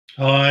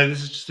Hi,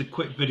 this is just a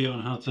quick video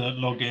on how to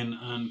log in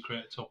and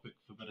create a topic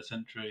for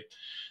BetterSentry.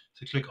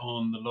 So click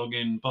on the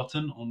login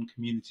button on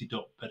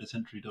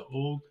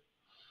community.bettercentry.org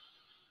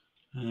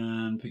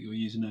and put your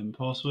username and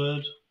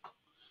password.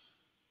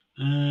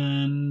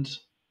 And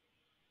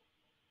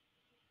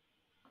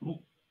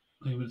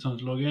take a bit of time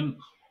to log in.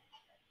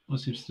 I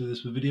seem to do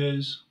this with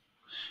videos.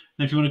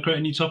 And if you want to create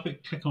a new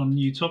topic, click on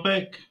New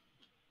Topic.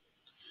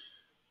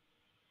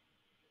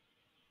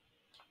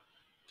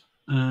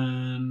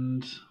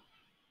 And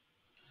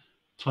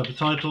type a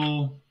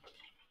title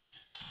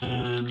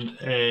and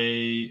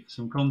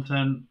some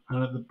content.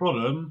 And at the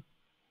bottom,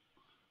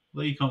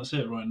 although you can't see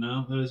it right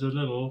now, there is a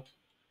little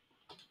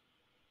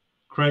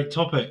create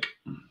topic.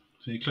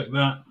 So you click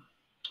that,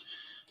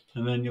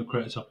 and then you'll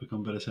create a topic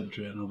on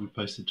BetterSentry and it'll be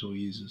posted to all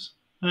users.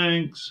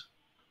 Thanks.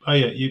 Oh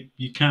yeah,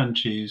 you can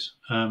choose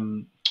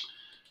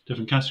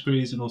different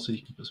categories, and also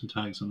you can put some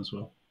tags on as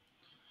well.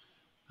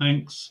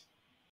 Thanks.